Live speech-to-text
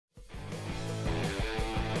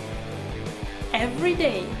every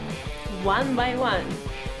day, one by one,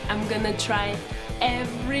 I'm gonna try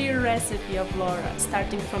every recipe of Laura,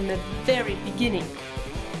 starting from the very beginning.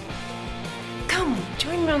 Come,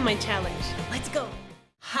 join me on my challenge. Let's go!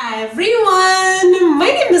 Hi everyone! My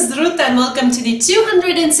name is Ruta and welcome to the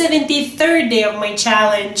 273rd day of my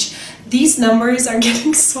challenge. These numbers are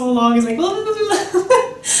getting so long, it's like blah, blah, blah,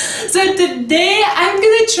 blah. So today I'm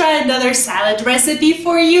gonna try another salad recipe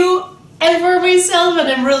for you and for myself, and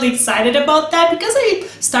I'm really excited about that because I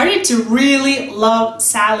started to really love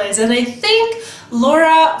salads, and I think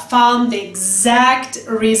Laura found the exact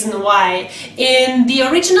reason why. In the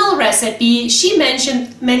original recipe, she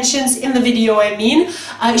mentions in the video,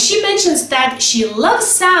 she mentions that she loves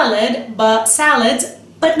salads,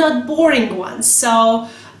 but not boring ones. So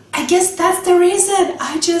I guess that's the reason.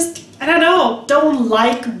 I don't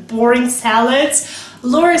like boring salads.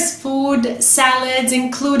 Laura's food, salads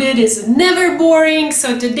included, is never boring,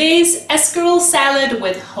 so today's escarole salad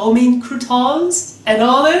with homemade croutons and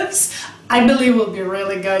olives, I believe will be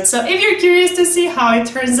really good. So if you're curious to see how it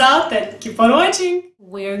turns out, then keep on watching.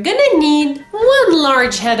 We're gonna need 1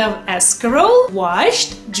 large head of escarole,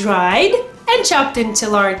 washed, dried, and chopped into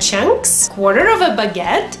large chunks, 1/4 of a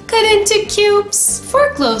baguette, cut into cubes, 4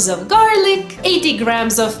 cloves of garlic, 80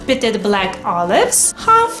 grams of pitted black olives,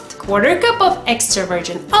 halved, 1/4 cup of extra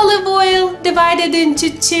virgin olive oil, divided into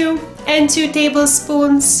 2, and 2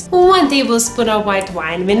 tablespoons, 1 tablespoon of white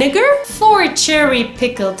wine vinegar, 4 cherry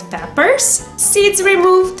pickled peppers, seeds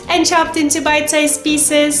removed and chopped into bite-sized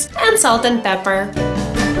pieces, and salt and pepper.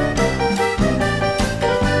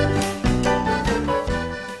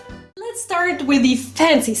 Start with the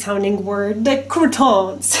fancy sounding word, the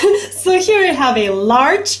croutons. So here I have a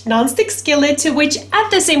large non-stick skillet to which at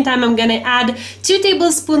the same time I'm gonna add 2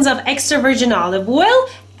 tablespoons of extra virgin olive oil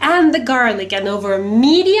and the garlic, and over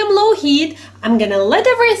medium-low heat I'm gonna let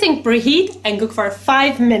everything preheat and cook for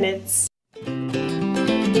 5 minutes.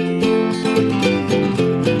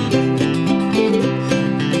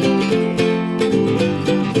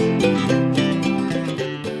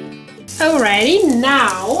 Alrighty,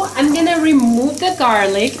 now I'm gonna remove the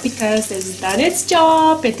garlic because it's done its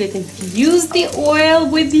job. It infused the oil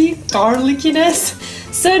with the garlickiness.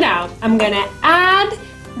 So now I'm gonna add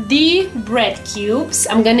the bread cubes.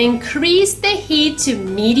 I'm gonna increase the heat to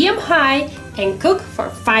medium-high and cook for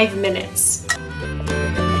 5 minutes.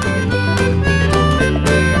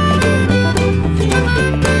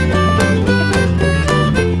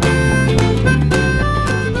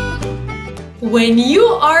 When you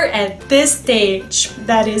are at this stage,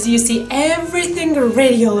 that is, you see everything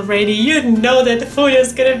ready already, you know that the food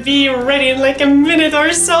is gonna be ready in like a minute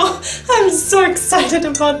or so. I'm so excited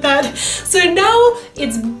about that. So now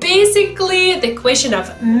it's basically the question of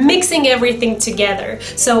mixing everything together.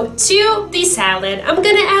 So to the salad, I'm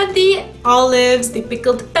gonna add the olives, the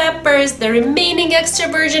pickled peppers, the remaining extra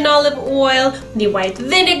virgin olive oil, the white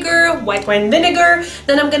wine vinegar.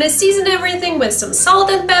 Then I'm gonna season everything with some salt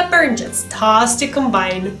and pepper and just toss to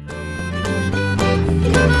combine.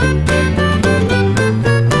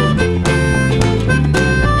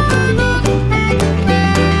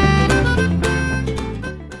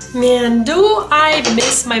 Man, do I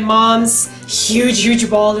miss my mom's huge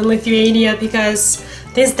bowl in Lithuania, because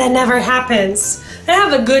that never happens. I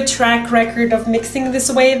have a good track record of mixing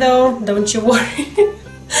this way though, don't you worry.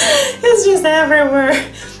 It's just everywhere.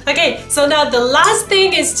 Okay, so now the last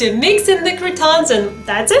thing is to mix in the croutons, and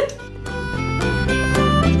that's it.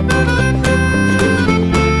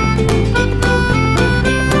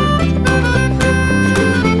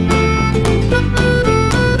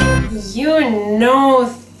 You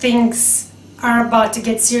know things are about to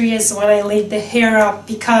get serious when I laid the hair up,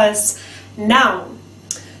 because now,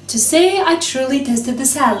 to say I truly tested the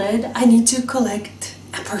salad, I need to collect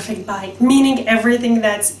a perfect bite, meaning everything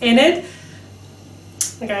that's in it.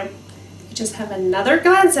 Okay, just have another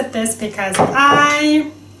glance at this because I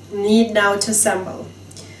need now to assemble.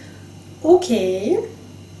 Okay.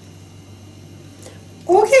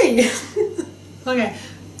 Okay,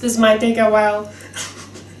 this might take a while.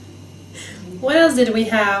 What else did we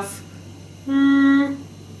have?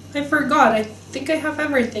 I forgot. I think I have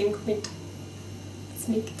everything. Wait. Let's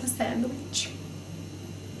make the sandwich.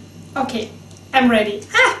 Okay, I'm ready.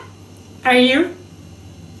 Ah! Are you?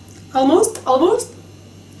 Almost?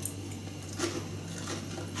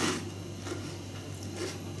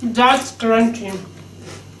 That's crunchy.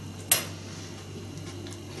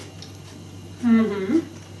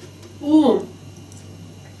 Ooh.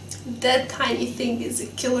 That tiny thing is a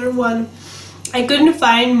killer one. I couldn't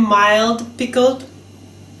find mild pickled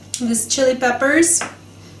with chili peppers,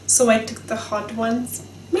 so I took the hot ones.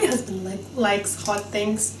 My husband likes hot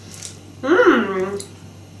things. I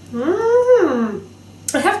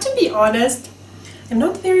have to be honest, I'm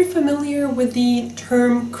not very familiar with the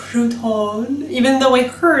term crouton, even though I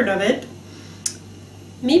heard of it.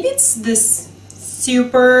 Maybe it's this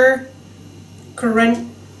super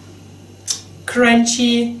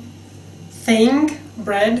crunchy thing,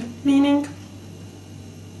 bread meaning.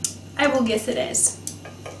 I will guess it is.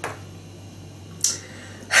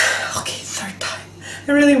 Okay, third time.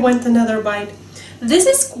 I really want another bite. This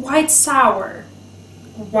is quite sour.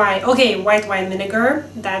 Why? Okay, white wine vinegar,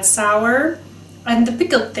 that's sour. And the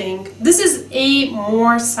pickled thing, this is a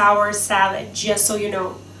more sour salad, just so you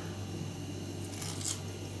know.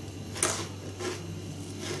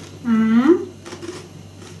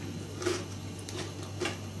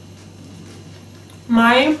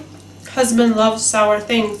 My husband loves sour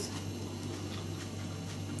things.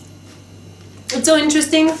 It's so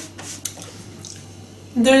interesting.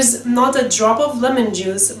 There's not a drop of lemon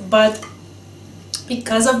juice, but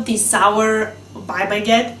because of the sour vibe I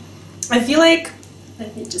get, I feel like,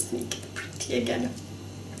 let me just make it pretty again.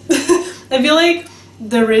 I feel like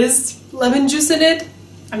there is lemon juice in it.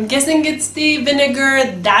 I'm guessing it's the vinegar.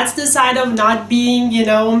 That's the side of not being, you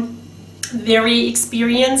know, very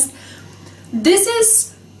experienced. This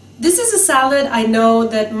is a salad I know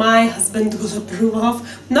that my husband will approve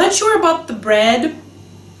of. Not sure about the bread.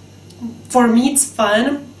 For me it's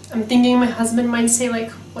fun. I'm thinking my husband might say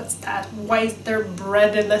like, what's that? Why is there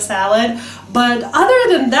bread in the salad? But other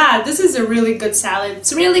than that, this is a really good salad.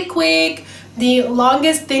 It's really quick. The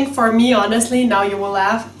longest thing for me, honestly, now you will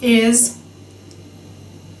laugh, is...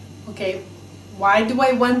 Okay, why do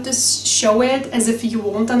I want to show it as if you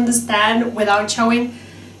won't understand without showing?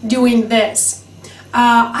 Doing this.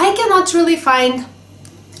 I cannot really find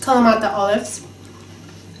Kalamata Olives.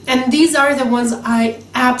 And these are the ones I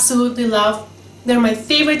absolutely love. They're my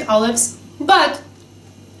favorite olives, but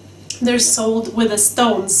they're sold with a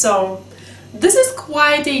stone, so this is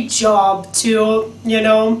quite a job to, you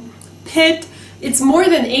know, pit. It's more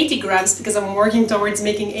than 80 grams because I'm working towards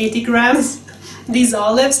making 80 grams these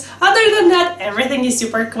olives. Other than that, everything is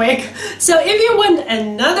super quick. So if you want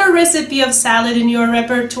another recipe of salad in your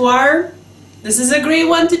repertoire, this is a great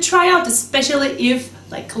one to try out, especially if,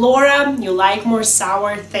 like Laura, you like more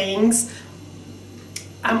sour things.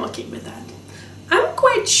 I'm okay with that. I'm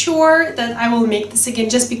quite sure that I will make this again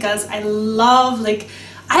just because I love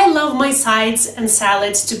my sides and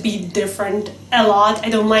salads to be different a lot. I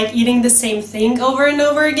don't like eating the same thing over and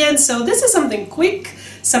over again, so this is something quick,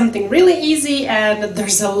 something really easy, and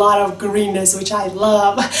there's a lot of greenness, which I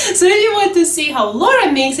love. So if you want to see how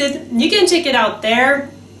Laura makes it, you can check it out there.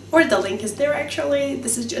 Or the link is there actually.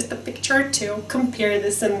 This is just a picture to compare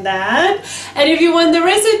this and that. And if you want the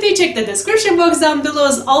recipe, check the description box down below.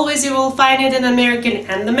 As always, you will find it in American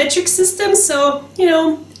and the metric system. So, you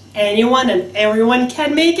know, anyone and everyone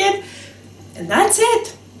can make it. And that's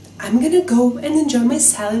it. I'm gonna go and enjoy my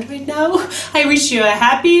salad right now. I wish you a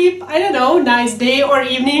happy, I don't know, nice day or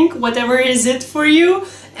evening, whatever is it for you.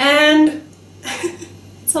 And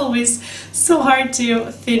it's always so hard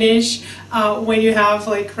to finish when you have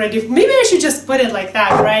like ready. Maybe I should just put it like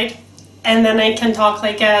that, right? And then I can talk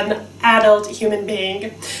like an adult human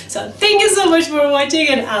being. So thank you so much for watching,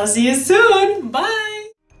 and I'll see you soon. Bye!